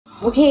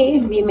Okay,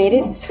 we made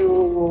it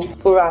to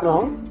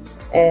Furano.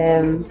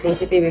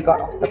 Basically we got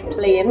off the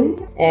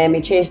plane and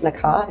we changed in the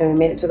car and we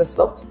made it to the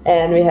slopes,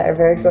 and we had a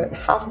very good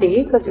half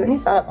day because we only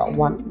started about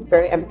 1.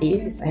 Very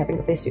empty. It's like having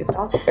the place to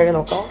yourself. Very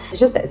local. It's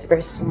just that it's a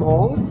very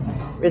small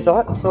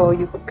resort, so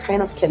you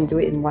kind of can do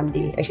it in 1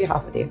 day, actually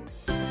half a day.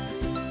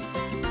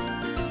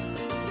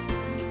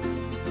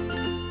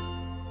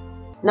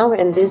 Now we're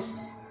in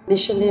this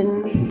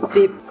Michelin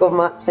Bib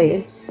Gourmet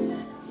place.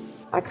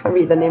 I can't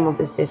read the name of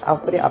this place, I'll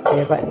put it up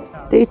there,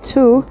 but day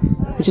 2,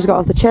 we just got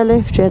off the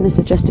chairlift. Jen is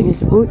adjusting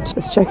his boot.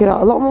 Let's check it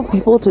out. A lot more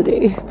people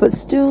today, but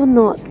still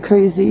not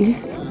crazy.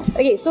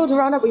 Okay, so to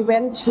round up, we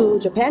went to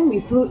Japan. We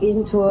flew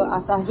into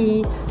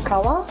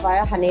Asahi-Kawa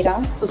via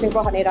Haneda. So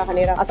Singapore, Haneda,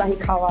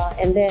 Asahi-Kawa.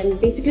 And then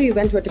basically we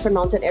went to a different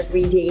mountain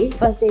every day.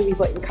 First day we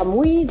were in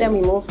Kamui, then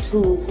we moved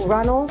to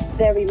Furano,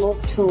 then we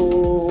moved to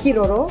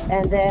Kiroro,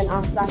 and then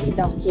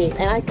Asahi-Dake.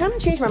 And I kind of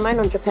changed my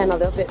mind on Japan a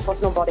little bit for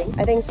snowboarding.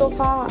 I think so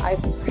far I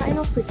kind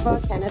of prefer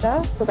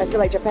Canada because I feel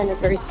like Japan is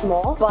very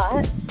small.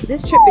 But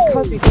this trip,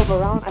 because we drove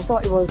around, I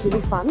thought it was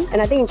really fun.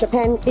 And I think in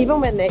Japan,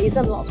 even when there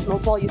isn't a lot of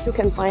snowfall, you still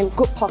can find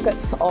good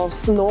pockets of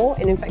snow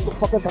and in fact good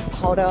pockets of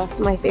powder.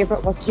 So my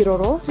favorite was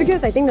Kiroro. It's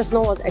because I think the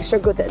snow was extra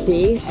good that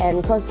day,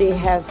 and because they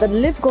have the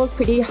lift goes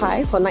pretty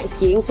high for night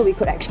skiing, so we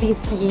could actually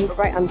ski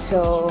right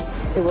until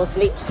it was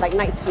late, like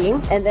night skiing.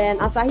 And then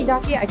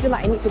Asahi-Dake, I feel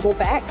like I need to go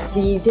back.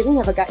 We didn't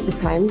have a guide this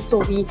time, so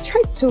we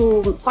tried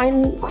to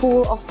find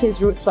cool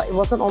off-piste routes, but it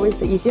wasn't always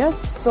the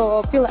easiest,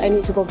 so I feel like I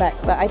need to go back.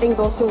 But I think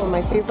those two were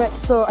my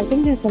favorites, so I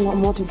think there's a lot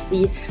more to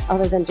see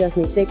other than just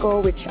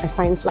Niseko, which I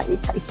find slightly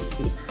pricey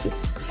these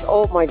days.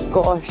 Oh my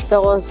gosh,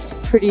 that was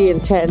pretty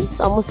intense.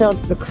 I almost fell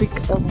into the creek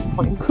at one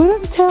point.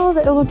 Couldn't tell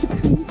that it was a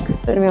creek.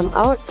 But anyway, I'm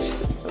out,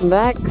 I'm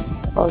back,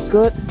 all was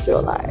good,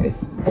 still alive.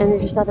 And it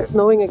just started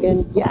snowing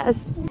again.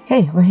 Yes!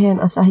 Okay, we're here in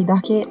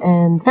Asahi-Dake,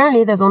 and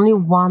apparently there's only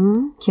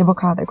one cable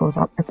car that goes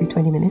up every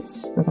 20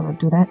 minutes. We're gonna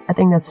do that. I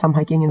think there's some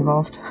hiking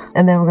involved.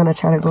 And then we're gonna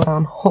try to go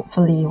down,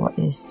 hopefully, what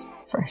is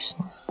fresh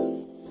snow.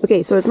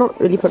 Okay, so it's not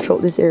really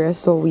patrolled this area,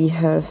 so we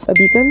have a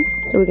beacon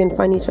so we can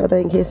find each other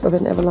in case of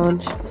an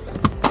avalanche.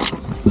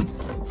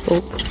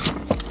 Oh,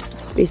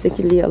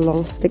 basically a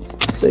long stick,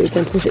 so you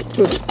can push it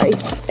through the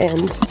ice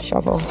and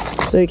shovel.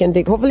 So you can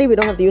dig. Hopefully we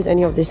don't have to use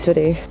any of this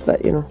today,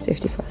 but you know,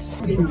 safety first.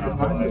 Okay,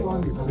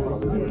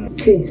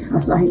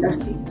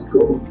 Asahi-Dake, let's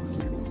go.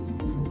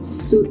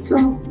 Suits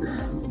up.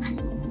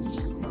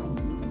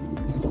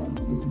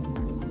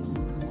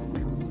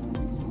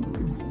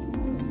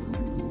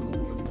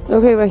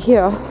 Okay, we're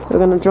here. We're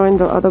gonna join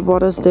the other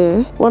borders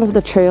there. One of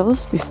the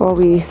trails before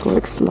we go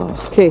explore.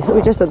 Okay, so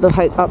we just had to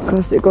hike up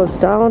because it goes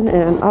down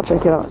and up.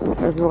 Check it out.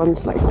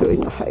 Everyone's like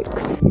doing a hike.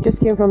 We just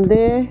came from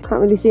there.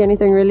 Can't really see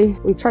anything really.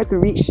 We tried to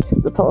reach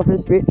the top of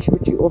this ridge,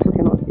 which you also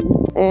cannot see.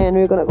 And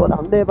we're gonna go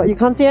down there, but you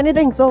can't see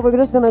anything, so we're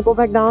just gonna go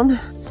back down.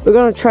 We're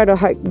gonna try to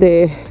hike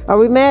there. Are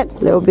we mad?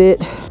 A little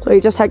bit. So we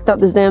just hiked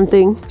up this damn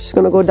thing. Just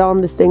gonna go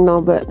down this thing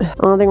now, but I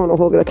don't think I'm gonna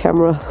hold the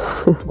camera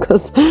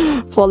because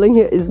falling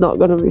here is not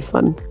gonna be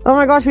fun. Oh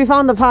my gosh, we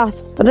found the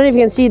path. I don't know if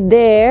you can see,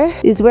 there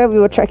is where we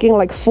were trekking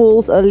like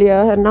fools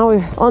earlier, and now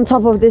we're on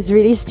top of this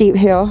really steep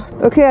hill.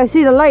 Okay, I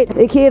see the light,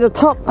 aka the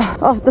top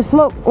of the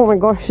slope. Oh my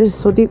gosh, this is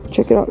so deep.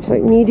 Check it out, it's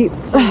like knee deep.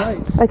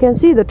 I can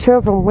see the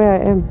trail from where I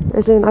am.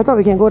 As in, I thought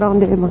we can go down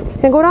there.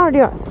 Can go down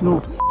there?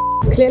 No.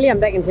 Clearly I'm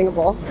back in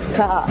Singapore.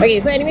 Okay,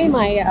 so anyway,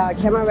 my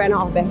camera ran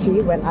out of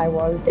battery when I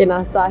was in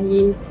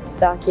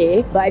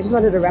Asahi-Dake, but I just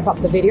wanted to wrap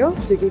up the video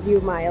to give you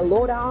my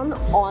lowdown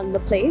on the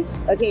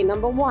place. Okay,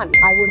 number 1,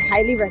 I would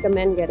highly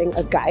recommend getting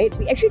a guide.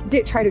 We actually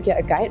did try to get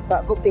a guide,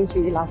 but booked things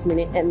really last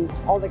minute and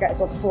all the guides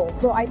were full.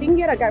 So I didn't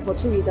get a guide for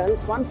 2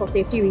 reasons. One, for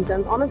safety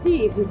reasons.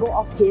 Honestly, if you go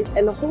off-piste,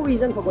 and the whole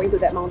reason for going to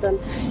that mountain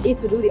is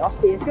to do the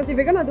off-piste, because if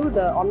you're gonna do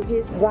the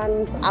on-piste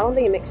runs, I don't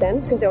think it makes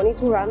sense because there are only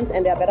 2 runs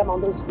and there are better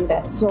mountains to do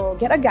that. So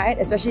get a guide,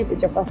 especially if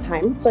it's your first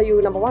time, so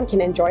you, number 1,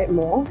 can enjoy it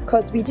more,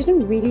 because we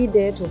didn't really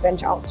dare to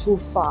venture out too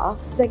far.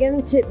 Second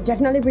tip,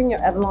 definitely bring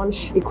your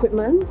avalanche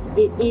equipment.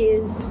 It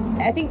is,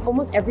 I think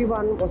almost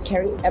everyone was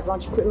carrying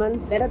avalanche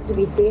equipment. Better to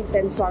be safe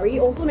than sorry.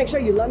 Also make sure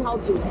you learn how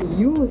to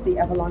use the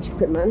avalanche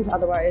equipment,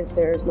 otherwise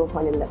there's no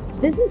point in that.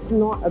 This is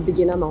not a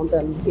beginner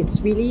mountain. It's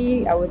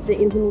really, I would say,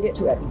 intermediate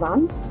to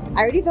advanced.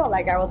 I already felt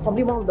like I was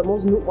probably one of the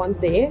most noob ones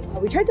there.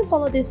 We tried to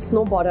follow this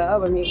snowboarder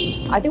when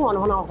I think on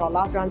one of our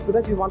last runs,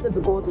 because we wanted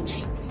to go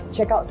to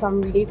check out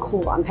some really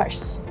cool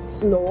untouched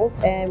snow,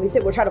 and we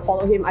said we'll try to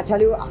follow him. I tell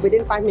you,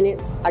 within 5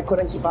 minutes I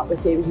couldn't keep up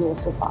with him. He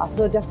was so fast.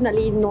 So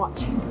definitely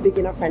not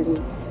beginner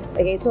friendly.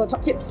 Okay, so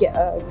top tips: get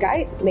a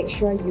guide, make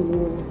sure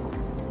you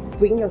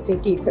bring your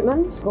safety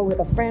equipment, go with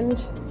a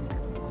friend,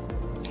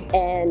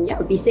 and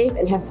yeah, be safe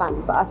and have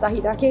fun. But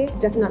Asahi-Dake,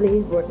 definitely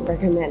would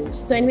recommend.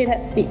 So anyway,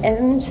 that's the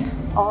end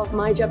of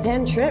my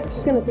Japan trip.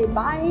 Just gonna say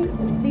bye.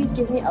 Please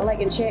give me a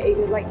like and share if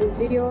you like this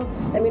video.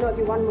 Let me know if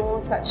you want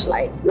more such,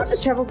 like, not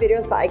just travel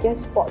videos, but I guess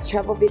sports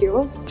travel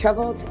videos,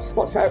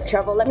 sports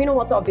travel. Let me know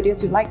what sort of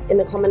videos you like in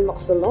the comment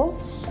box below.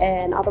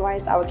 And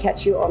otherwise, I will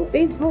catch you on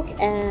Facebook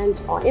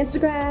and on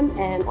Instagram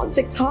and on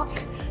TikTok.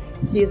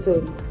 See you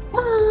soon.